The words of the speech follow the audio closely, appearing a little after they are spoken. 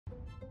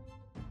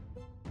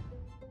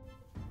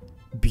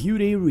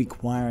Beauty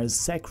requires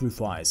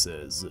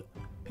sacrifices,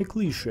 a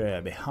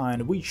cliché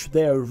behind which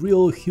there are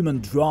real human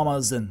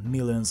dramas and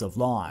millions of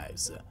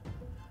lives.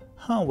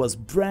 How was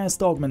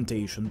breast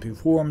augmentation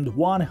performed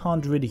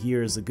 100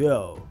 years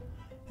ago?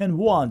 And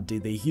what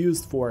did they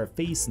use for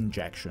face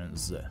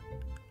injections?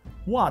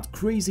 What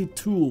crazy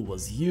tool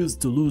was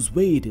used to lose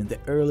weight in the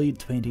early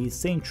 20th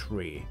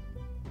century?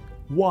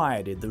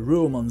 Why did the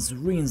Romans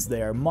rinse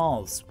their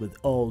mouths with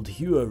old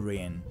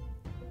urine?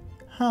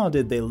 How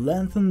did they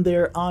lengthen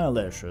their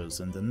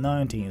eyelashes in the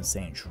 19th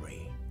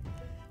century?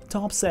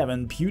 Top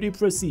 7 beauty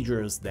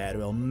procedures that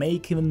will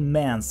make even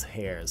men's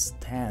hair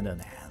stand on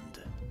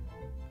end.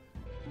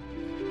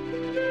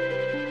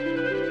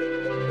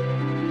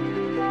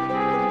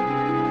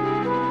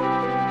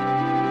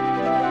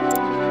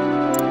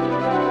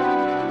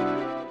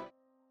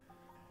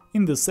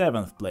 In the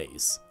 7th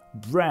place,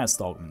 breast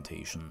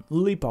augmentation,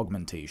 lip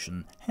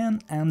augmentation,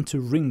 and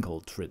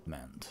anti-wrinkle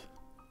treatment.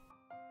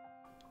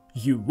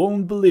 You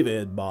won't believe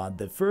it, but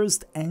the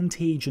first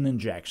anti-aging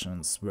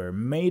injections were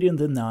made in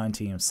the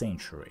 19th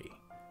century.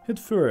 At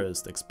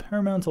first,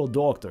 experimental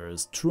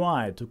doctors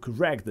tried to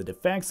correct the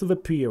defects of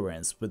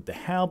appearance with the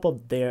help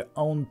of their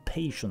own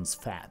patients'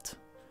 fat.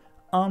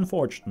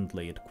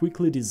 Unfortunately, it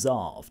quickly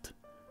dissolved.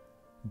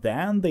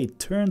 Then they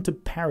turned to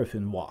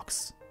paraffin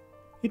wax.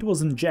 It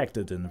was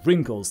injected in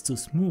wrinkles to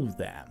smooth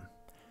them.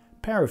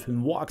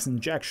 Paraffin wax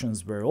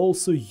injections were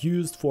also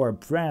used for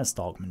breast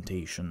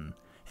augmentation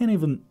and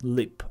even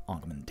lip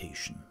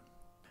augmentation.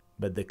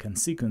 But the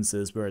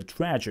consequences were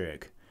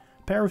tragic.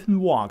 Paraffin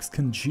wax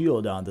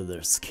congealed under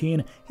the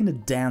skin in a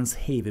dense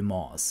heavy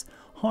mass.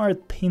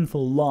 Hard,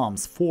 painful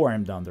lumps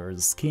formed under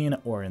the skin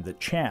or in the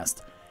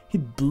chest.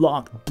 It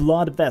blocked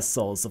blood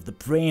vessels of the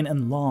brain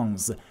and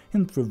lungs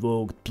and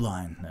provoked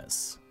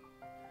blindness.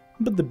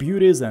 But the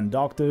beauties and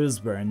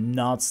doctors were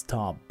not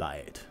stopped by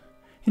it.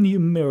 A new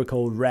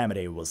miracle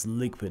remedy was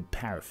liquid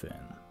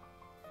paraffin.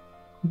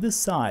 The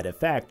side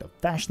effect of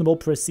fashionable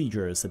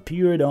procedures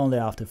appeared only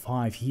after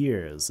 5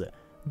 years.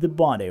 The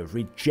body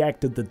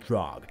rejected the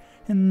drug,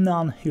 and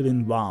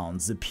non-healing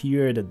wounds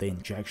appeared at the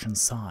injection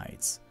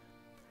sites.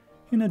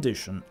 In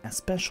addition, a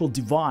special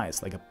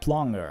device like a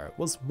plunger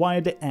was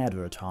widely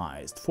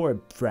advertised for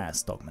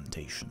breast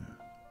augmentation.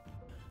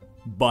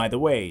 By the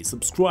way,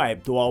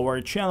 subscribe to our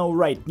channel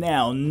right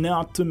now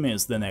not to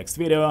miss the next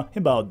video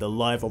about the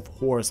life of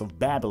Horse of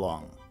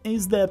Babylon.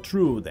 Is that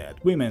true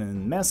that women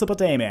in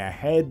Mesopotamia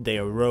had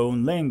their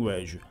own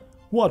language?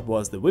 What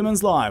was the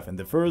women's life in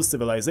the first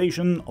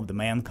civilization of the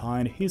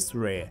mankind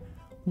history?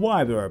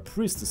 Why were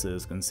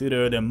priestesses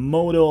considered a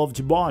model of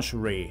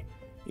debauchery?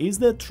 Is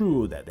that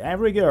true that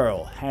every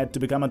girl had to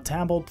become a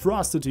temple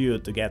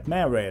prostitute to get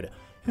married?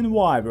 And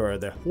why were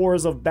the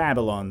Whores of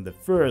Babylon the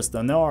first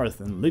on earth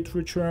in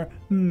literature,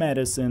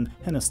 medicine,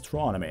 and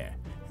astronomy?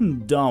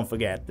 And don't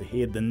forget to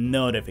hit the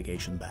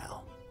notification bell.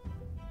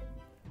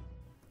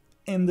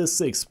 In the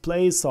 6th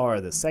place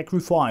are the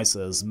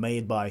sacrifices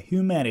made by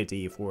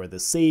humanity for the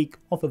sake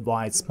of a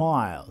white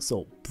smile,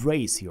 so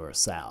brace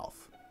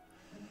yourself.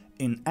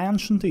 In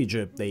ancient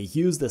Egypt, they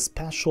used a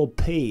special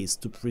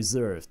paste to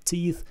preserve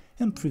teeth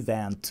and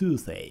prevent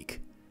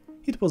toothache.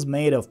 It was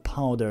made of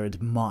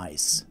powdered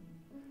mice.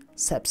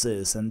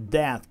 Sepsis and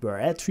death were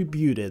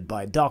attributed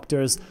by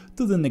doctors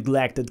to the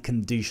neglected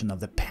condition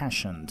of the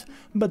patient,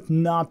 but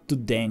not to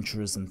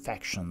dangerous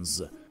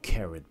infections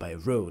carried by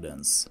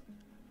rodents.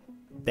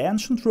 The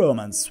ancient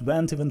Romans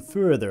went even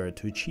further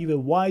to achieve a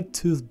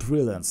white-toothed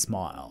brilliant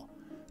smile.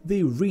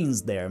 They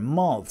rinsed their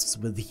mouths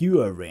with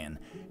urine,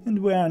 and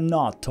we are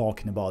not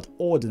talking about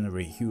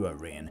ordinary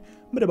urine,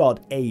 but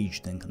about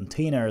aged in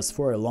containers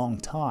for a long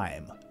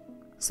time.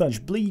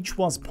 Such bleach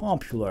was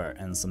popular,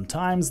 and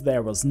sometimes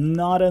there was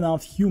not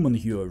enough human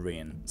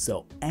urine,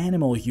 so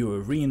animal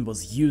urine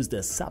was used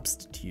as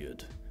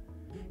substitute.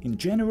 In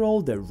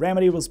general, the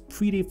remedy was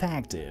pretty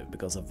effective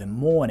because of the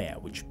ammonia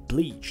which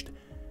bleached.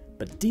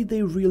 But did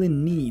they really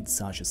need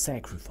such a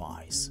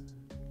sacrifice?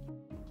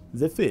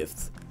 The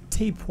 5th,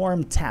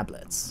 tapeworm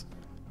tablets.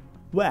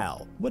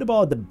 Well, what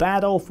about the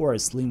battle for a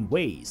slim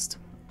waist?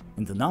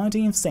 In the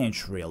 19th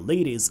century,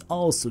 ladies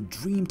also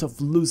dreamed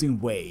of losing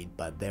weight,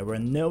 but there were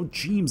no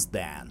gyms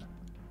then.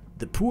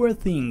 The poor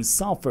things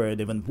suffered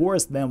even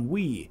worse than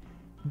we.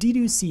 Did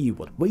you see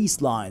what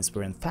waistlines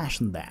were in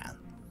fashion then?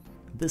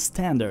 The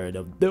standard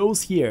of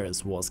those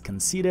years was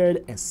considered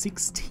a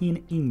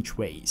 16-inch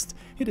waist.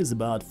 It is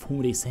about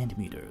 40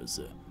 centimeters.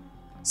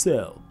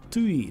 So, to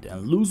eat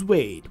and lose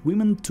weight,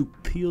 women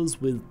took pills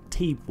with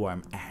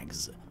tapeworm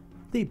eggs.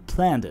 They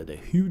planted a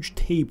huge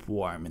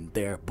tapeworm in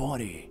their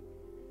body.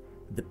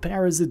 The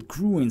parasite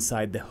grew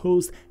inside the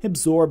host,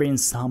 absorbing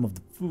some of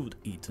the food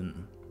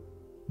eaten.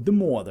 The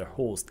more the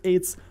host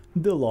eats,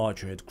 the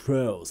larger it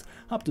grows,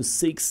 up to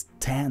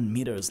 6–10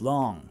 meters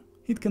long.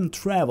 It can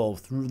travel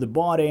through the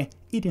body,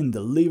 eating the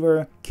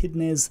liver,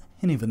 kidneys,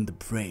 and even the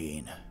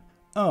brain.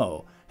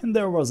 Oh, and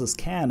there was a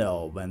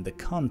scandal when the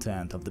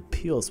content of the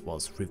pills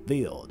was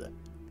revealed.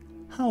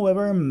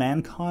 However,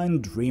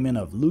 mankind dreaming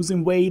of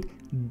losing weight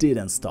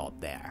didn't stop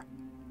there.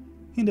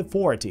 In the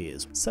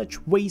 40s,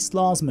 such weight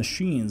loss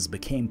machines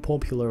became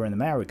popular in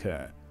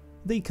America.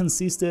 They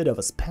consisted of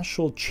a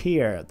special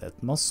chair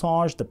that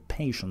massaged the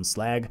patient's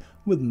leg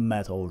with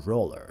metal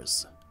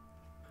rollers.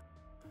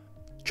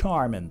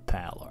 Charm and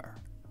pallor.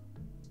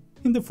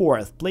 In the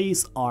fourth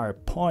place are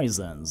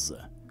poisons.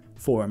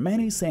 For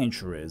many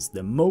centuries,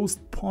 the most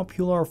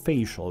popular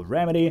facial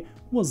remedy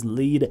was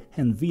lead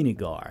and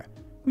vinegar,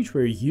 which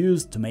were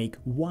used to make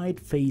white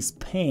face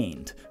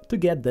paint to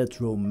get that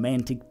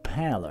romantic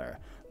pallor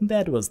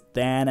that was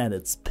then at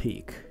its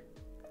peak.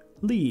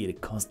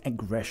 Lead caused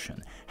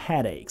aggression,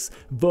 headaches,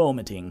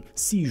 vomiting,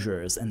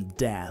 seizures, and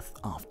death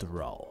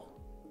after all.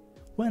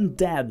 When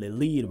deadly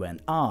lead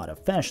went out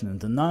of fashion in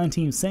the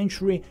 19th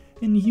century,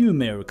 a new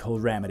miracle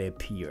remedy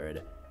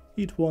appeared.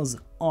 It was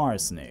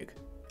arsenic.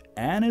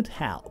 And it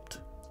helped.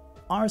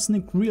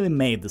 Arsenic really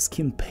made the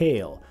skin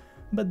pale,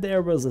 but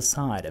there was a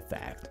side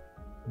effect: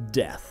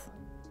 death.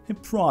 A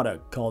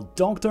product called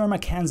Dr.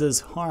 Mackenzie's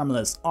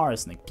harmless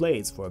arsenic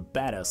plates for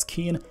better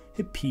skin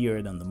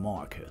appeared on the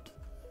market.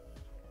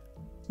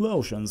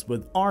 Lotions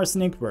with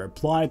arsenic were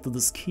applied to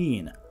the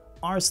skin.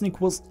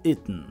 Arsenic was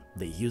eaten.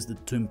 They used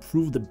it to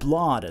improve the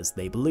blood, as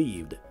they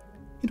believed.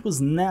 It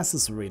was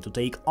necessary to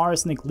take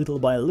arsenic little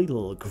by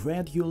little,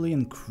 gradually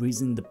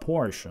increasing the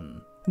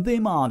portion. The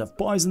amount of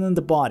poison in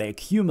the body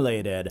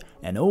accumulated,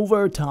 and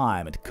over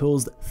time it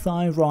caused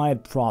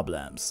thyroid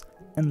problems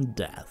and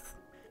death.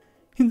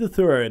 In the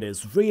third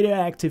is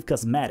radioactive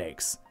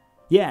cosmetics.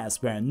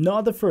 Yes, we're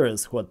not the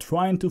first who are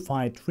trying to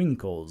fight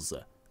wrinkles.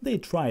 They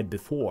tried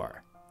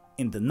before.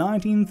 In the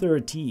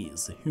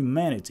 1930s,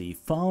 humanity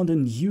found a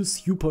new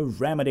super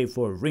remedy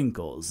for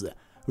wrinkles: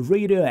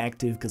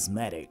 radioactive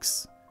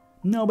cosmetics.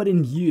 Nobody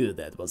knew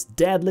that was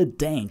deadly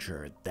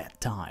danger at that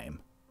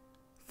time.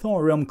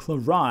 Thorium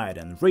chloride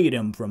and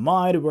radium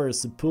bromide were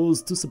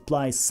supposed to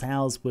supply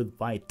cells with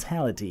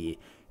vitality,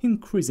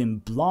 increasing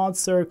blood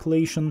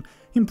circulation,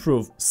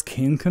 improve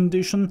skin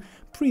condition,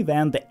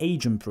 prevent the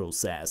aging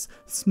process,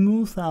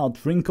 smooth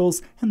out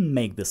wrinkles, and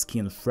make the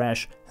skin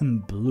fresh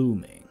and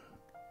blooming.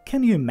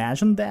 Can you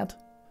imagine that?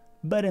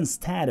 But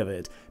instead of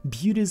it,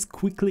 beauties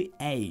quickly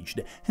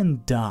aged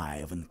and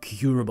died of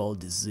incurable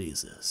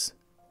diseases.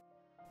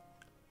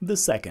 The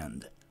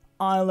second,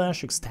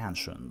 eyelash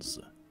extensions.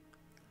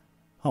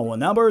 Our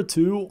number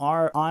 2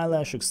 are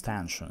eyelash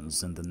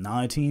extensions in the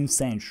 19th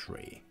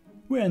century.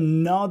 We are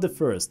not the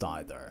first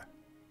either.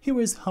 Here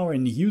is how a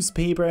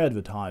newspaper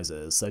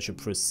advertises such a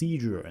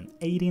procedure in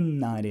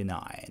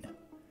 1899.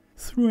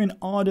 Through an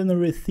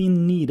ordinary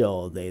thin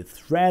needle, they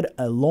thread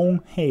a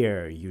long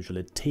hair,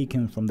 usually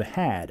taken from the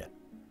head.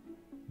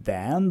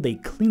 Then they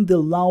clean the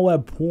lower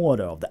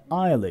border of the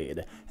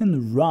eyelid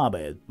and rub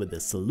it with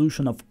a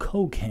solution of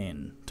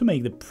cocaine to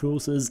make the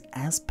process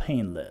as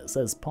painless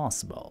as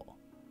possible.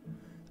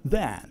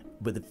 Then,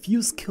 with a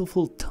few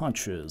skillful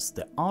touches,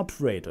 the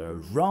operator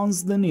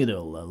runs the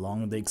needle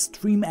along the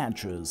extreme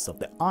edges of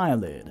the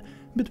eyelid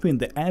between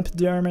the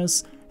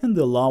epidermis and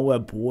the lower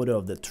border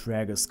of the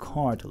tragus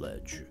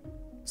cartilage.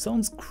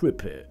 Sounds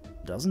creepy,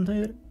 doesn't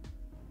it?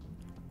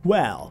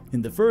 Well,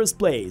 in the first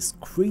place,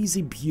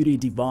 crazy beauty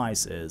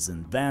devices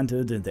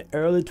invented in the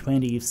early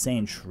 20th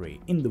century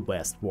in the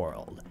West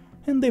world,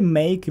 and they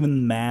make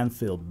even men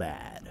feel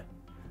bad.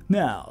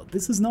 Now,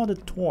 this is not a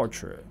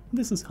torture,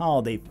 this is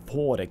how they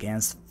fought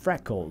against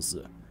freckles.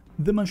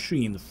 The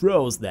machine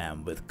froze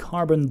them with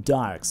carbon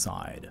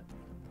dioxide.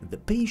 The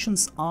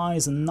patient's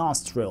eyes and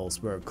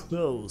nostrils were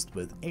closed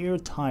with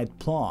airtight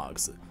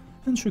plugs,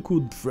 and she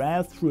could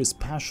breathe through a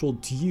special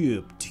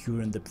tube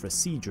during the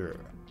procedure.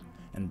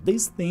 And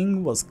this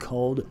thing was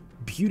called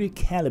beauty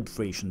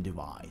calibration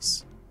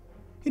device.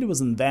 It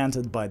was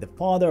invented by the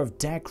father of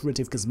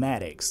decorative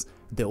cosmetics,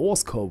 the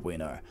Oscar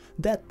winner,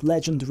 that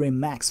legendary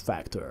Max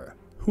Factor,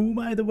 who,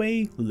 by the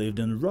way, lived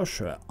in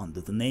Russia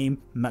under the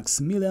name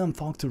Maximilian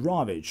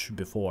Faktorovich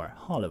before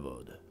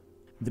Hollywood.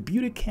 The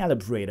beauty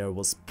calibrator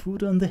was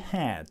put on the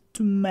head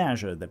to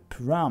measure the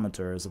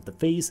parameters of the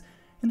face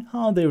and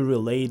how they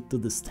relate to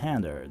the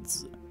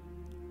standards.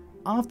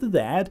 After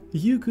that,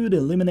 you could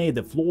eliminate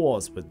the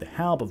flaws with the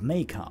help of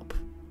makeup.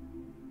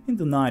 In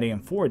the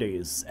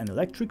 1940s, an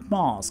electric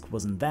mask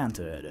was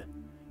invented.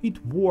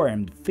 It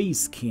warmed face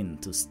skin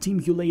to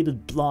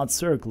stimulate blood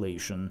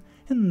circulation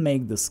and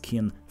make the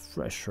skin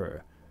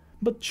fresher.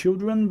 But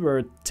children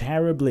were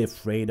terribly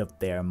afraid of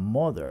their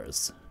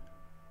mothers.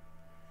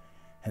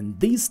 And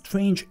this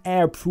strange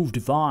air-proof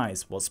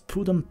device was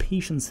put on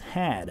patient's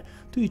head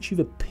to achieve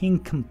a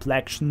pink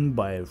complexion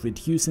by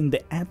reducing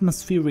the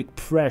atmospheric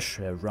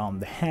pressure around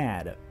the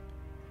head.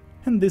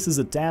 And this is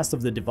a test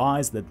of the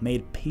device that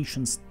made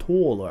patients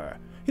taller.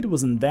 It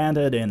was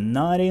invented in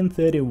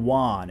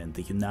 1931 in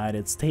the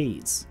United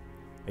States.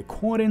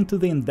 According to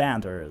the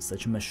inventor,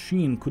 such a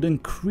machine could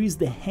increase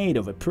the height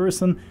of a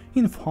person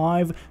in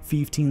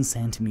 15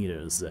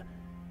 centimeters.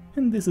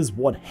 And this is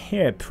what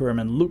hair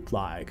permanent looked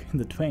like in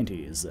the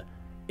 20s.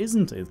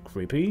 Isn't it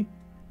creepy?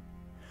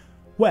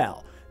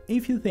 Well,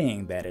 if you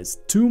think that is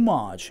too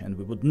much and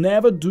we would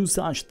never do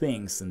such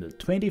things in the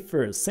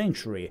 21st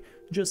century,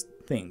 just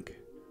think.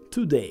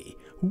 Today,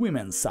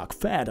 Women suck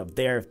fat of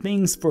their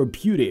things for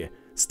beauty,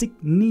 stick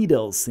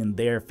needles in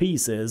their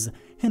faces,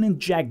 and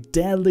inject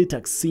deadly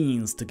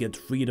toxins to get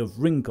rid of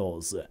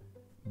wrinkles.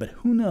 But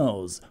who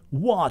knows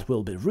what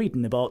will be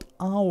written about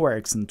our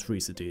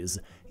eccentricities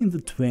in the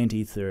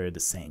 23rd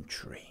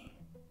century.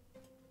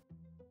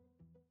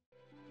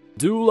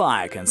 Do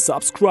like and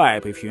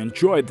subscribe if you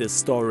enjoyed this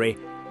story.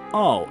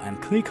 Oh,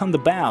 and click on the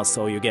bell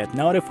so you get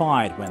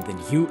notified when the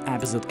new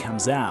episode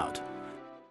comes out.